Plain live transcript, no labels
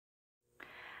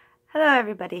Hello,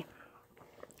 everybody.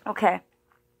 Okay.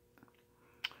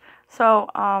 So,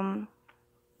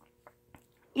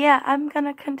 yeah, I'm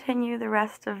gonna continue the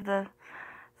rest of the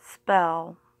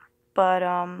spell, but,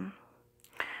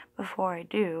 before I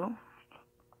do,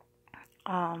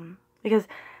 because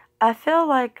I feel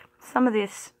like some of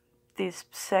these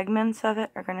segments of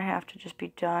it are gonna have to just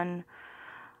be done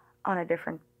on a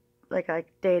different, like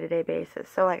day-to-day basis.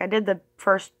 So, like, I did the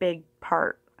first big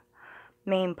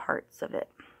main parts of it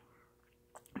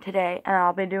today, and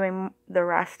I'll be doing the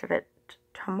rest of it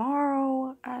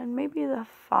tomorrow and maybe the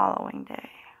following day.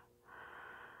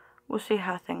 We'll see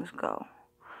how things go.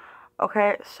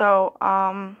 Okay, so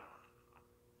now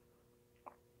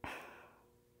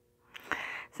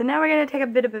we're gonna take a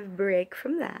bit of a break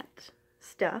from that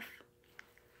stuff.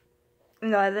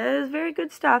 No, that is very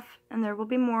good stuff, and there will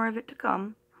be more of it to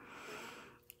come.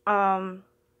 As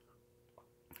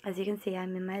you can see,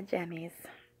 I'm in my jammies.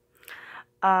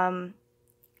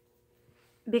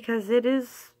 Because it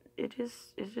is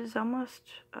almost,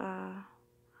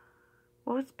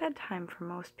 well, it's bedtime for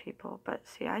most people, but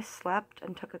see, I slept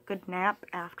and took a good nap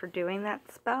after doing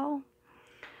that spell.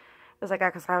 It was like,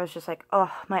 because I was just like,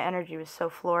 oh, my energy was so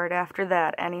floored after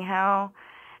that anyhow,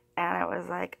 and I was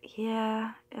like,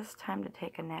 yeah, it's time to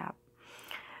take a nap.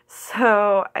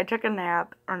 So, I took a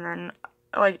nap, and then,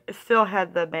 like, I still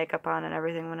had the makeup on and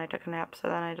everything when I took a nap, so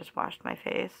then I just washed my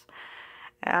face.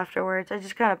 Afterwards, I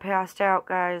just kind of passed out,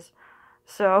 guys.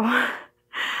 So,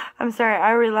 I'm sorry,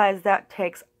 I realize that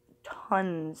takes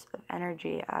tons of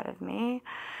energy out of me.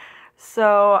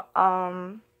 So,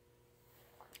 but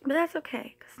that's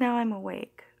okay, because now I'm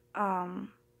awake, and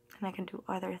I can do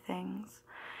other things.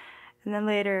 And then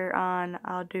later on,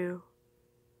 I'll do,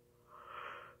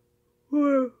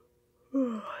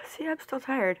 see, I'm still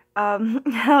tired.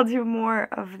 I'll do more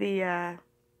of the,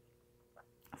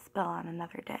 spell on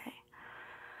another day.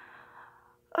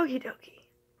 Okie dokie.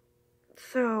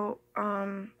 So,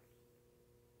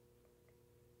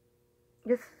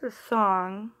 this is a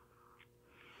song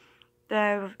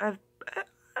that I've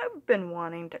been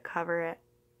wanting to cover it,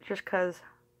 just cause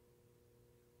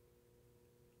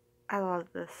I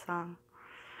love this song,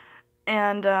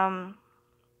 and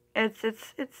it's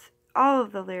all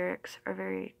of the lyrics are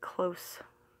very close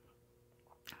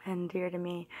and dear to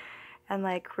me, and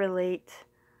like I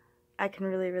can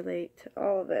really relate to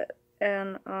all of it.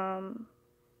 And, well,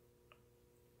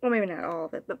 maybe not all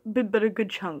of it, but a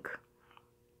good chunk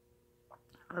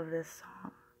of this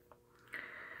song.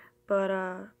 But,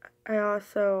 I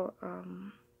also,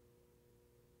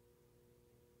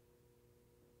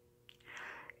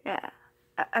 yeah,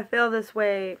 I feel this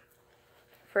way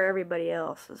for everybody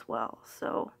else as well.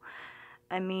 So,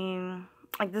 I mean,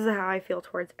 like, this is how I feel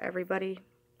towards everybody,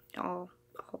 all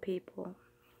people.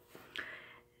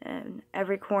 In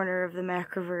every corner of the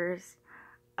Macroverse.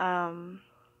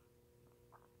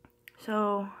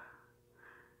 So,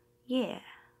 yeah.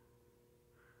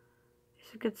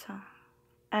 It's a good song.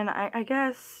 And I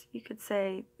guess you could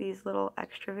say these little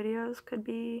extra videos could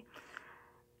be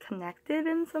connected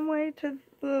in some way to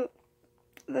the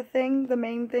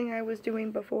main thing I was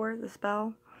doing before, the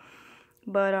spell.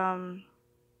 But,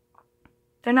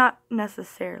 they're not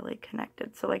necessarily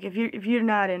connected. So, like, if you're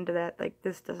not into that, like,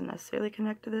 this doesn't necessarily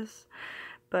connect to this,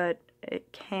 but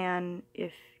it can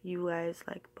if you guys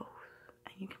like both,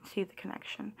 and you can see the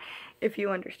connection if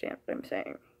you understand what I'm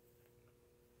saying.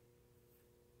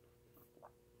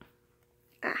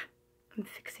 I'm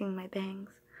fixing my bangs.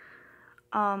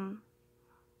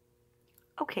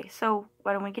 Okay, so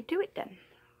why don't we get to it then?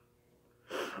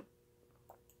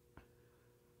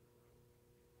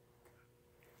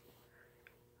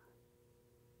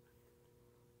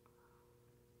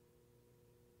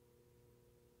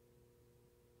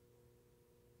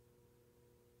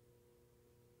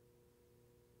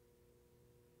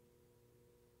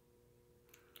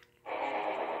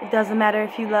 It doesn't matter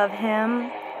if you love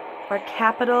him or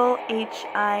capital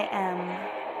H-I-M.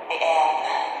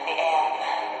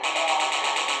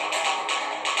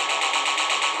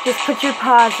 Just put your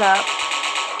paws up,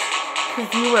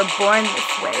 because you were born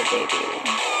this way, baby.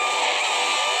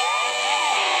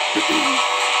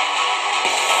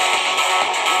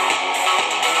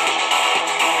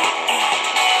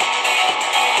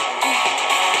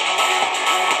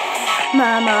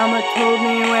 My mama told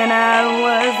me when I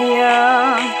was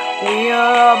young, we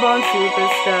are all born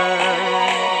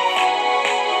superstars.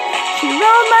 She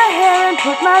rolled my hair and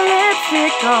put my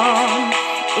lipstick on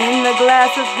in the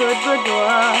glass of good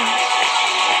boudoir.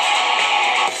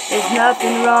 There's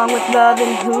nothing wrong with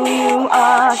loving who you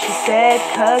are, she said,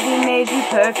 'cause he made you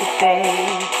perfect,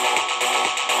 babe.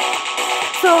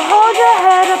 So hold your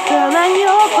head up, girl, and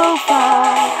you'll go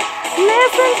far.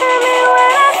 Listen to me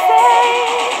when I say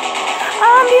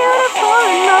I'm beautiful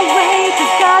in my way,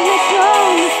 'cause God makes no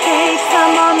mistakes.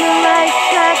 I'm on the right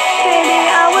track, baby,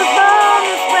 I was born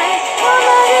this way. Don't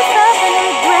love yourself and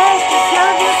regret, just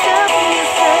love yourself and you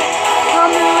say on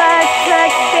the right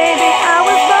track, baby, I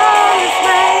was born this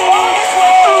way.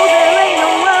 Oh, there ain't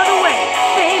no other way,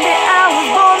 baby, I was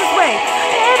born this way.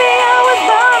 Baby, I was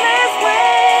born this way.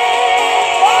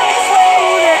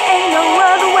 Oh, there ain't no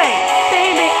other way,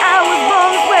 baby, I was born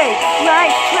this way.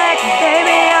 Right track,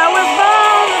 baby, I was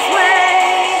born this way.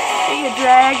 Be a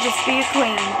drag, just be a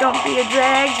queen. Don't be a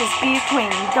drag, just be a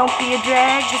queen. Don't be a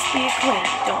drag, just be a queen.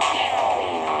 Don't be.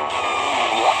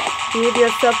 Give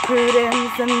yourself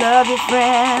prudence and love your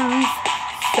friends.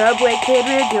 Subway kid,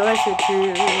 rejoice your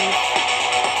truth.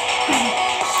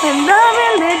 In the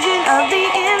religion of the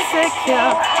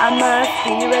insecure, I must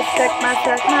be, respect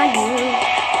myself, my youth.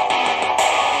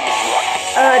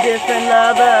 A different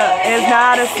lover is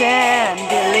not a sin.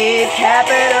 Believe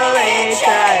capital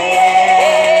H-I-N.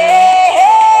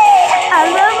 I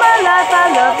love my life, I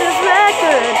love this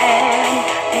record, and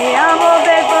me amo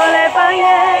faithfully for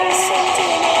yes.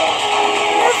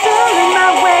 It's all in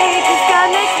my way, 'cause God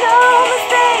makes no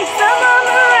mistakes. I'm on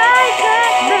the right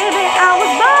track, baby, I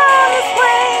was born this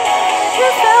way.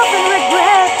 Yourself and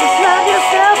regret, just love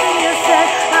yourself and you said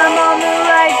I'm on the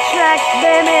right track,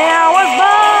 baby, I was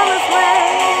born this way.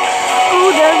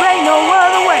 Ooh, there ain't no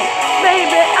other way,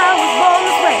 baby, I was born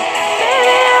this way.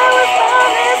 Baby, I was born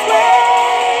this way.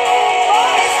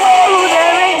 Ooh,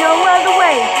 there ain't no other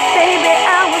way, baby,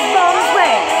 I was born this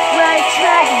way. Right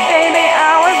track, baby,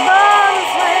 I was born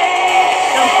this way.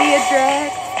 Don't be a drag,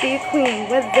 be a queen.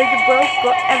 Whether you're broke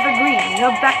or evergreen,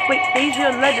 your back weight beige,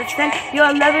 your leather scent,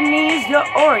 your Lebanese, your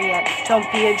Orient. Don't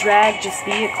be a drag, just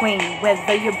be a queen.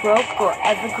 Whether you're broke or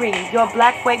evergreen, your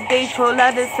black weight beige, your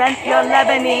leather scent, your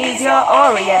Lebanese, your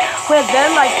Orient. Whether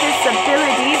like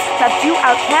disabilities left you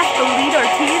outcast, bullied or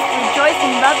teased, rejoice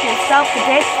and love yourself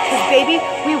today, 'cause baby,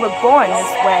 we were born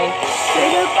this way. Say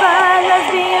goodbye,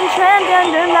 lesbian,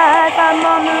 transgender life. I'm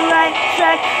on the right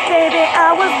track, baby,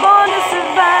 I was born to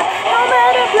survive. No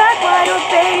matter black, white or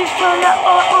beige, color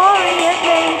or Orient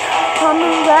name. On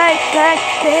the right track,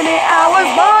 baby, I was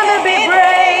born to be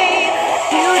brave.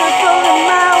 Beautiful in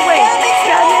my way,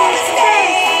 got me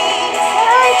mistakes.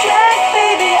 Right track,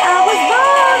 baby, I was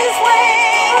born this way.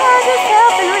 Love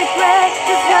yourself and regret,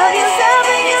 just love yourself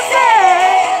and you say.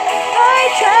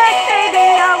 Right track, baby,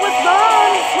 I was born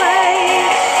this way.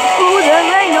 Ooh, there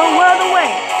ain't no other way,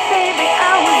 baby,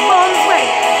 I was born this way.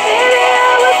 Baby,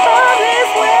 I was born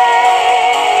this way.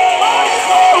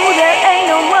 Ooh, there ain't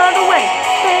no other way,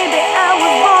 baby, I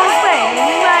was born this way.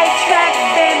 Right track,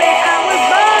 baby, I was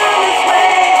born this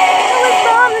way. I was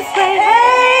born this way,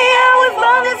 hey, I was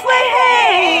born this way,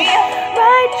 hey.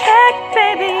 Right track,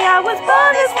 baby, I was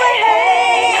born this way,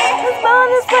 hey. I was born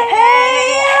this way, hey,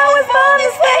 I was born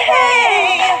this way, hey.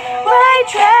 Right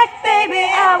track, baby,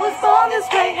 I was born this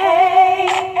way, hey.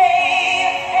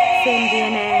 Same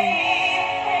DNA,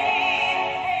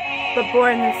 but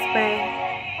born this way.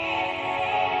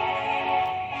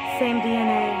 Same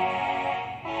DNA,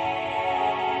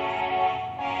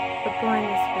 but born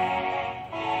this way.